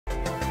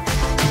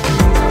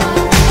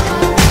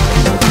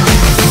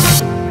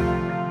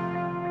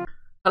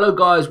Hello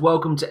guys,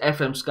 welcome to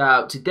FM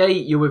Scout. Today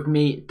you're with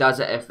me,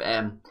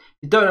 DazzaFM. If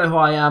you don't know who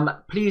I am,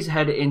 please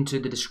head into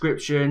the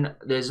description.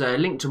 There's a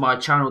link to my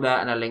channel there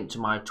and a link to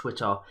my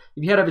Twitter.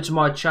 If you head over to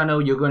my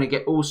channel, you're going to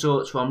get all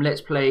sorts from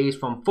Let's Plays,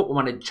 from Football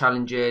Manager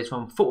challenges,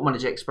 from Football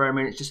Manager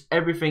experiments, just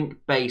everything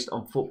based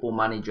on Football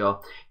Manager.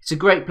 It's a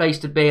great place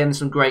to be and there's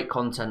some great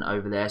content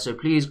over there. So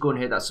please go and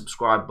hit that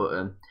subscribe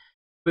button.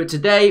 But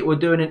today we're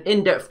doing an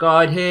in-depth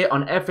guide here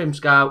on FM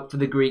Scout for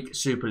the Greek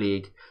Super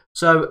League.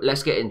 So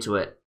let's get into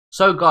it.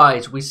 So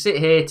guys, we sit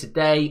here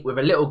today with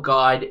a little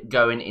guide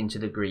going into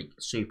the Greek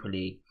Super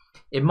League.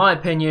 In my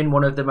opinion,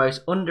 one of the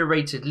most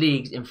underrated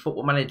leagues in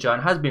Football Manager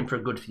and has been for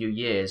a good few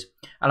years.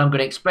 And I'm going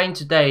to explain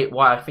today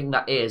why I think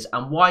that is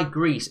and why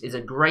Greece is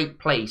a great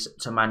place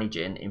to manage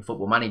in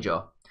Football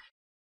Manager.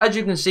 As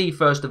you can see,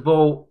 first of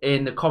all,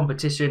 in the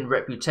competition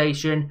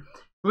reputation,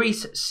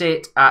 Greece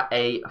sit at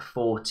a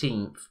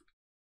 14th.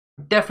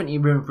 Definitely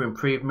room for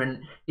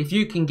improvement. If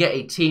you can get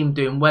a team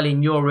doing well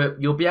in Europe,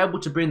 you'll be able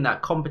to bring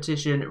that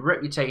competition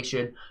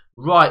reputation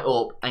right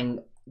up and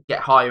get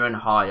higher and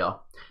higher.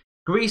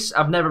 Greece,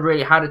 I've never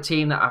really had a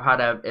team that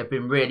have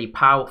been really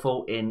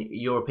powerful in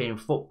European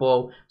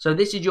football, so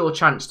this is your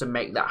chance to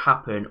make that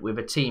happen with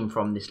a team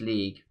from this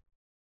league.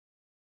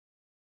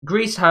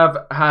 Greece have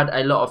had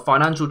a lot of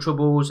financial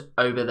troubles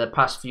over the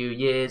past few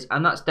years,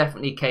 and that's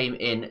definitely came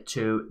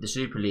into the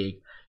Super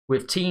League.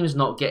 With teams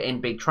not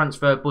getting big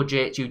transfer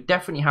budgets, you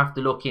definitely have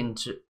to look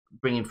into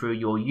bringing through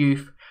your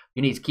youth.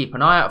 You need to keep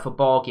an eye out for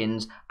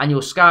bargains, and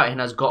your scouting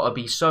has got to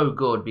be so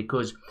good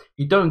because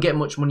you don't get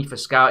much money for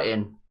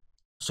scouting.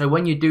 So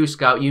when you do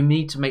scout, you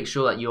need to make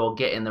sure that you're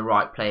getting the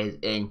right players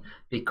in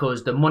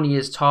because the money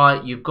is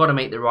tight. You've got to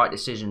make the right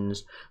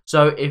decisions.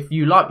 So if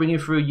you like bringing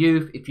through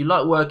youth, if you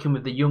like working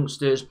with the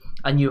youngsters,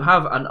 and you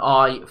have an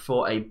eye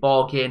for a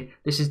bargain,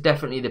 this is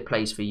definitely the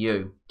place for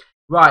you.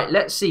 Right,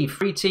 let's see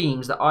 3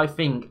 teams that I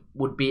think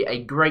would be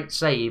a great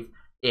save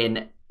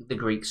in the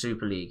Greek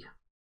Super League.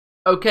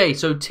 Okay,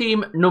 so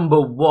team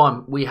number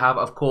 1, we have,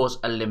 of course,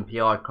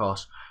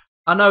 Olympiacos.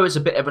 I know it's a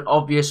bit of an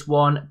obvious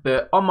one,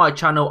 but on my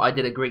channel, I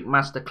did a Greek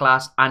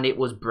masterclass and it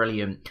was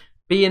brilliant.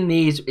 Being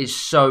these is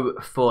so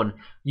fun.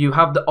 You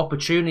have the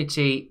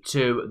opportunity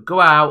to go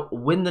out,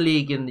 win the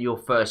league in your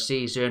first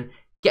season,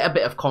 get a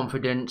bit of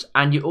confidence,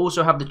 and you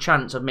also have the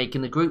chance of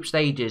making the group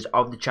stages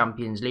of the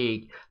Champions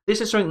League. This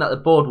is something that the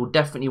board will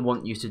definitely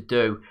want you to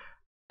do.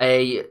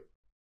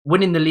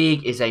 Winning the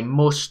league is a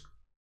must.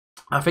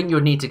 I think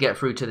you'll need to get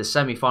through to the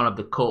semi-final of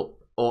the Cup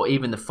or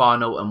even the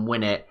final and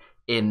win it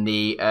in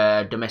the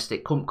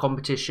domestic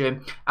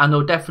competition, and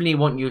they'll definitely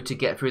want you to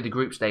get through the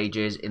group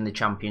stages in the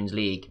Champions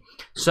League.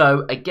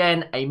 So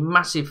again, a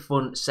massive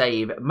fun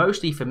save,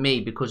 mostly for me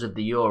because of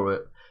the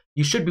Europe.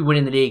 You should be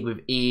winning the league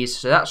with ease,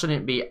 so that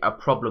shouldn't be a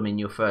problem in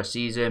your first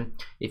season.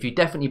 If you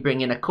definitely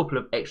bring in a couple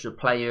of extra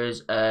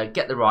players,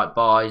 get the right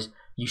buys,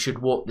 you should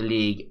walk the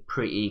league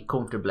pretty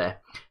comfortably.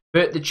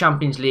 But the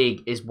Champions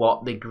League is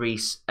what the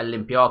Greece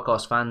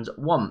Olympiacos fans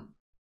want.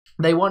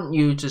 They want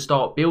you to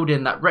start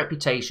building that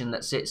reputation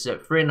that sits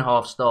at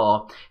 3.5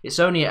 star. It's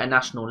only at a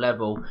national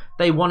level.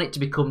 They want it to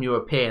become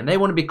European. They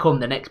want to become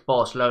the next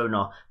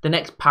Barcelona, the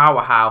next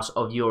powerhouse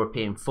of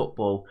European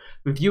football.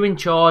 With you in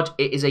charge,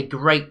 it is a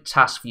great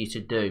task for you to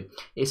do.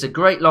 It's a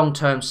great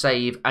long-term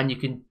save and you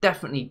can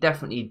definitely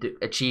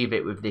achieve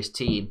it with this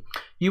team.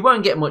 You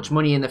won't get much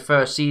money in the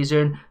first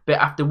season, but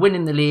after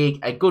winning the league,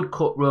 a good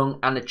cup run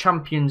and the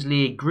Champions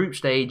League group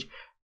stage,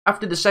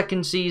 after the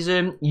second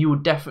season, you will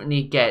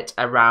definitely get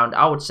around,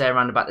 I would say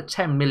around about the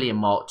 10 million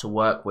mark to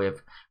work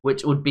with,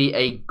 which would be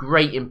a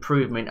great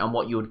improvement on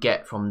what you would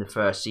get from the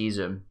first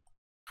season.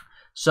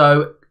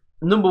 So,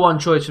 number 1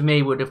 choice for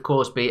me would of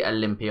course be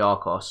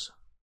Olympiacos.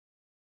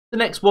 The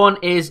next one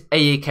is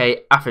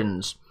AEK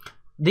Athens.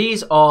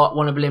 These are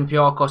one of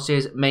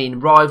Olympiacos'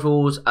 main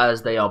rivals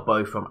as they are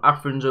both from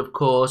Athens of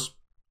course.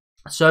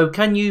 So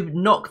can you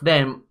knock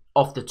them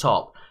off the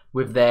top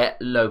with their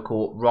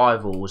local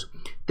rivals?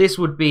 This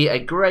would be a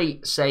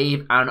great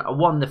save and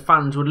one the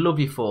fans would love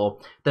you for.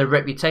 Their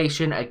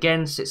reputation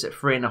again sits at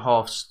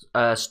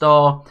 3.5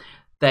 star.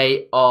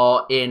 They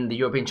are in the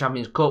European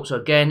Champions Cup, so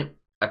again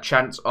a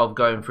chance of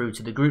going through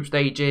to the group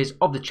stages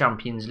of the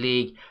Champions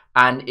League,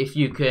 and if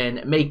you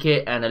can make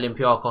it and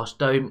Olympiacos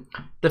don't,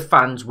 the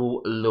fans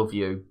will love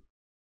you.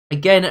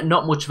 Again,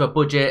 not much of a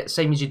budget,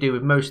 same as you do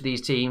with most of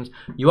these teams.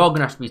 You are going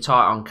to have to be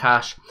tight on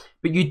cash,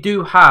 but you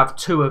do have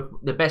 2 of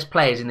the best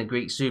players in the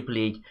Greek Super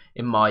League,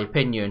 in my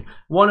opinion.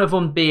 One of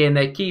them being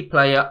their key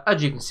player,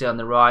 as you can see on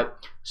the right,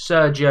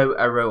 Sergio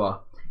Arua.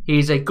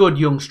 He's a good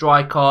young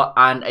striker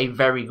and a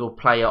very good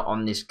player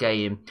on this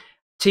game.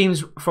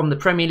 Teams from the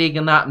Premier League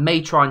and that may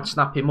try and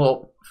snap him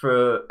up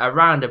for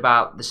around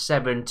about the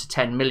 7 to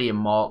 10 million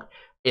mark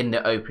in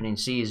the opening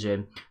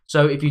season.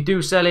 So if you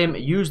do sell him,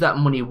 use that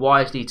money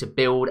wisely to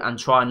build and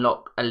try and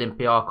lock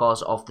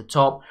Olympiacos off the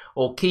top,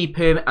 or keep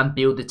him and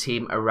build the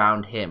team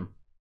around him.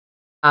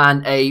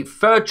 And a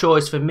third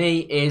choice for me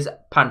is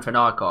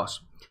Panathinaikos.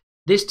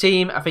 This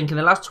team, I think in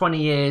the last 20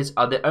 years,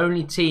 are the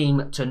only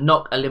team to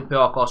knock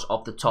Olympiacos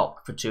off the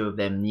top for 2 of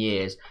them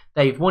years.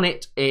 They've won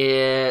it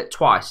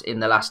twice in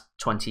the last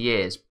 20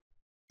 years.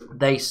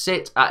 They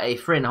sit at a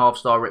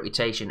 3.5-star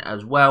reputation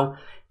as well.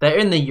 They're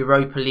in the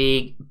Europa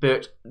League,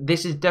 but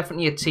this is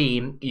definitely a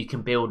team you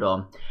can build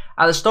on.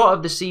 At the start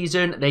of the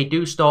season, they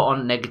do start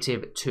on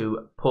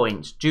 -2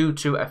 points due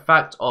to a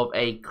fact of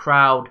a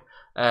crowd.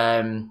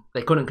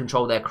 They couldn't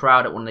control their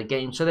crowd at one of the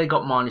games, so they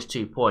got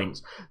 -2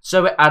 points.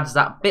 So it adds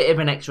that bit of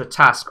an extra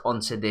task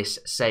onto this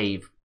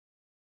save.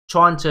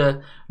 Trying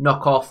to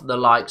knock off the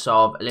likes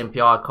of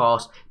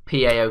Olympiacos,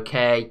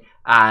 PAOK,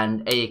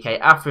 and AEK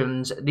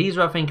Athens. These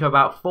are, I think,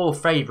 about 4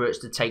 favourites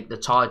to take the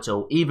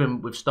title,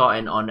 even with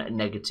starting on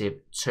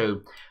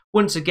 -2.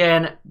 Once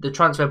again, the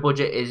transfer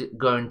budget is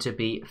going to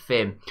be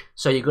thin.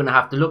 So you're going to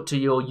have to look to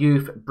your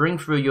youth, bring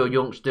through your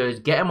youngsters,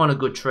 get them on a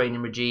good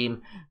training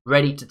regime,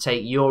 ready to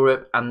take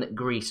Europe and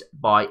Greece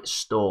by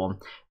storm.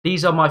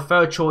 These are my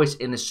third choice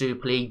in the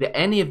Super League. But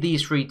any of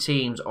these 3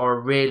 teams are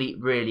a really,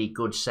 really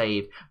good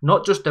save.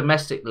 Not just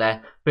domestically,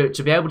 but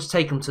to be able to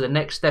take them to the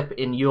next step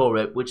in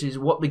Europe, which is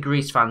what the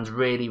Greece fans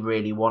really,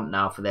 really want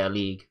now for their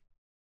league.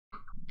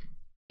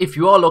 If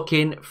you are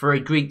looking for a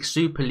Greek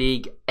Super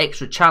League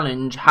extra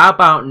challenge, how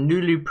about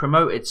newly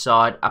promoted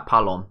side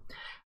Apollon?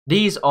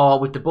 These are,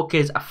 with the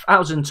bookies,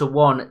 1,000 to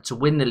 1 to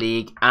win the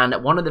league and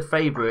one of the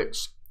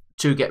favourites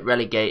to get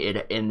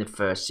relegated in the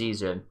first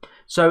season.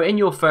 So in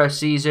your first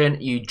season,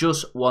 you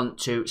just want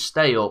to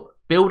stay up,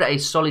 build a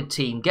solid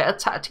team, get a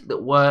tactic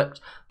that works.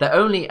 They're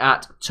only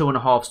at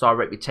 2.5-star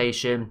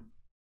reputation,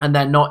 and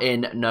they're not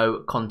in no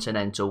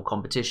continental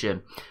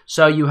competition.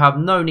 So you have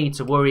no need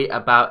to worry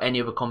about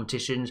any other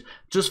competitions.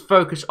 Just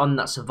focus on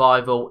that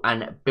survival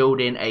and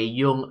building a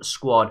young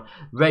squad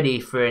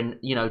ready for,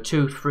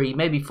 2, 3,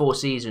 maybe 4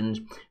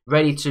 seasons,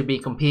 ready to be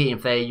competing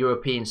for their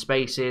European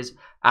spaces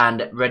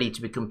and ready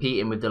to be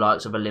competing with the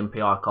likes of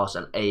Olympiacos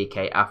and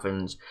AEK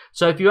Athens.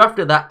 So if you're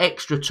after that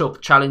extra tough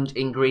challenge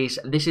in Greece,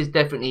 this is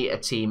definitely a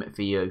team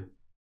for you.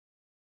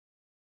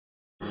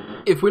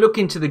 If we look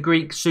into the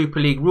Greek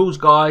Super League rules,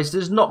 guys,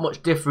 there's not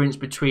much difference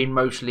between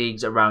most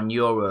leagues around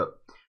Europe.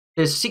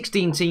 There's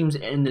 16 teams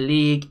in the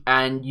league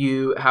and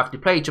you have to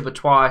play each other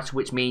twice,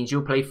 which means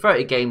you'll play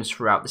 30 games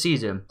throughout the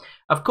season.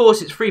 Of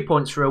course, it's 3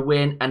 points for a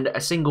win and a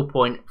single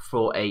point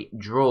for a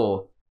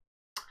draw.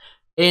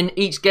 In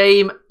each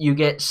game, you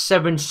get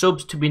 7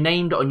 subs to be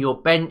named on your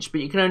bench,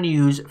 but you can only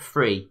use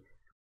 3.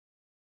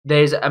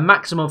 There's a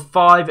maximum of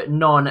 5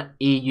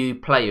 non-EU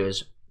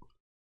players.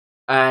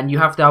 And you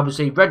have to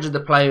obviously register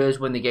the players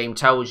when the game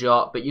tells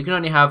you, but you can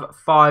only have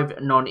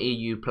 5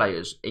 non-EU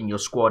players in your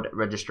squad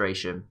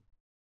registration.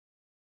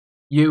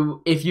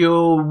 If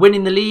you're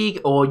winning the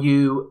league or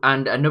you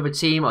and another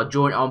team are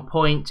joint on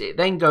points, it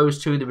then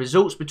goes to the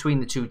results between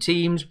the 2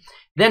 teams.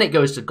 Then it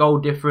goes to goal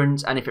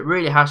difference, and if it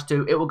really has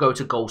to, it will go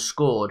to goals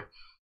scored.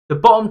 The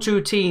bottom 2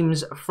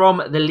 teams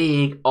from the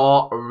league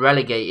are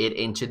relegated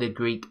into the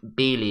Greek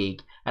B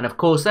League, and of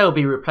course they will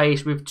be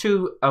replaced with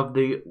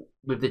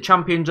the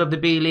champions of the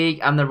B League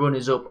and the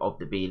runners-up of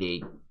the B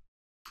League.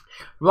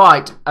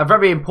 Right, a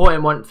very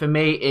important one for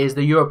me is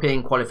the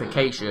European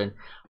qualification.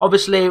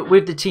 Obviously,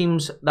 with the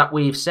teams that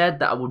we've said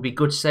that would be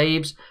good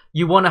saves,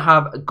 you want to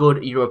have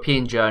good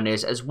European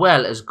journeys as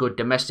well as good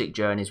domestic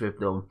journeys with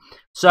them.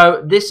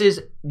 So this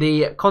is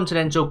the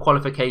continental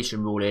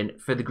qualification ruling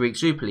for the Greek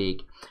Super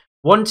League.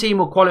 1 team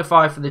will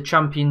qualify for the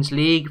Champions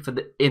League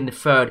in the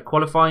 3rd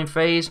qualifying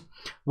phase.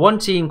 1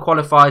 team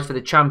qualifies for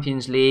the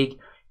Champions League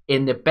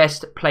in the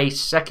best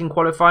placed 2nd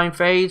qualifying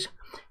phase.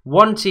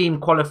 1 team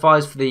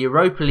qualifies for the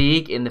Europa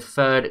League in the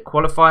 3rd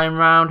qualifying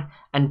round,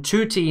 and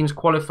 2 teams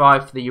qualify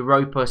for the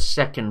Europa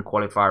 2nd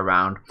qualifying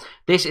round.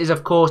 This is,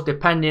 of course,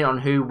 depending on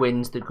who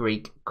wins the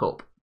Greek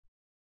Cup.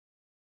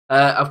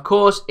 Of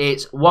course,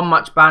 it's 1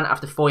 match ban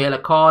after 4 yellow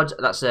cards.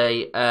 That's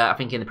I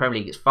think in the Premier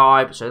League it's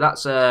 5, so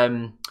that's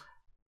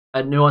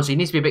a nuance. So you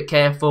need to be a bit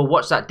careful.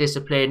 Watch that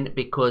discipline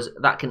because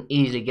that can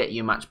easily get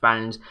you match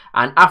bans.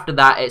 And after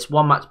that, it's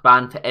 1 match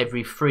ban for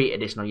every 3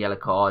 additional yellow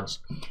cards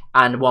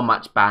and 1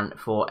 match ban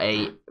for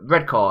a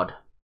red card.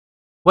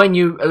 When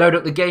you load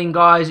up the game,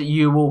 guys,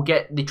 you will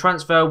get the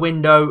transfer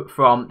window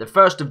from the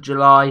 1st of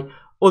July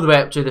all the way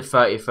up to the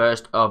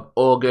 31st of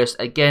August.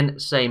 Again,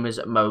 same as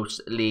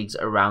most leagues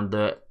around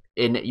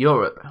in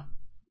Europe.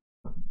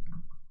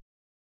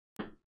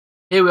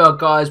 Here we are,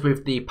 guys,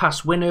 with the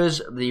past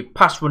winners, the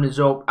past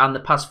runners-up and the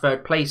past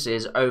 3rd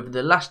places over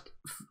the last,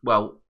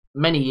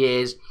 many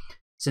years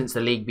since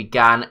the league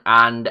began.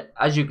 And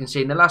as you can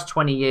see, in the last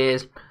 20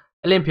 years,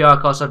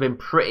 Olympiacos have been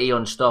pretty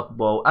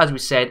unstoppable. As we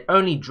said,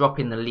 only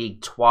dropping the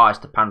league twice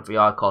to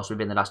Panathinaikos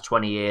within the last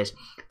 20 years.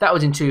 That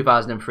was in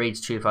 2003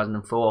 to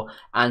 2004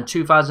 and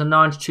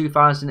 2009 to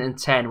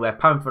 2010, where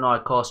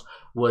Panathinaikos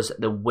was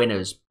the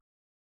winners.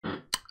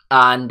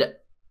 And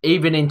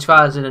even in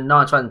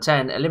 2009,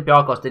 2010,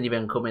 Olympiacos didn't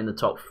even come in the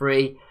top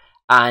 3.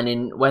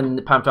 And when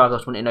the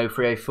Panathinaikos went in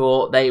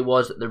 03-04, they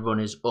was the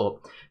runners-up.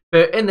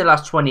 But in the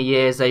last 20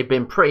 years, they've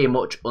been pretty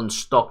much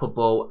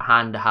unstoppable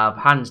and have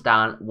hands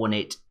down won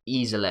it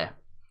easily.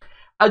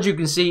 As you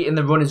can see in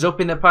the runners-up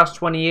in the past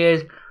 20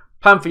 years,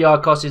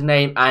 Panathinaikos'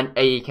 name and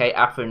AEK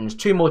Athens,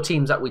 2 more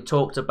teams that we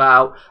talked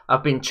about,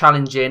 have been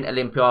challenging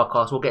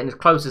Olympiacos, or getting as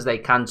close as they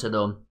can to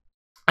them.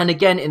 And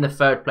again, in the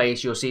 3rd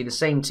place, you'll see the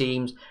same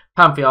teams,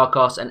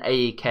 Panathinaikos and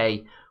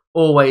AEK,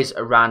 always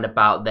around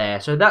about there.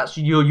 So that's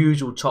your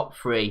usual top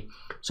 3.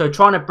 So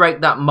trying to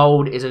break that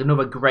mold is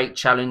another great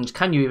challenge.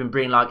 Can you even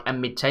bring like a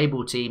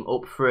mid-table team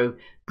up through,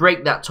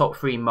 break that top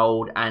 3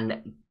 mold,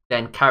 and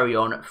then carry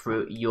on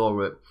through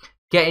Europe?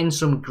 Getting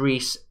some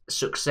Greece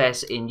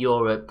success in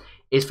Europe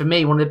is, for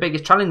me, one of the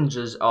biggest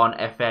challenges on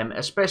FM,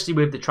 especially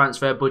with the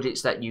transfer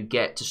budgets that you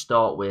get to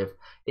start with.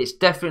 It's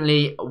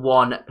definitely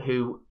one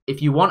who,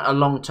 if you want a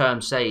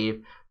long-term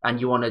save and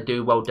you want to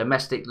do well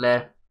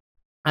domestically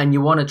and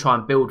you want to try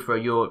and build for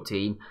a Europe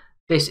team,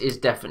 this is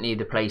definitely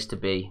the place to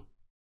be.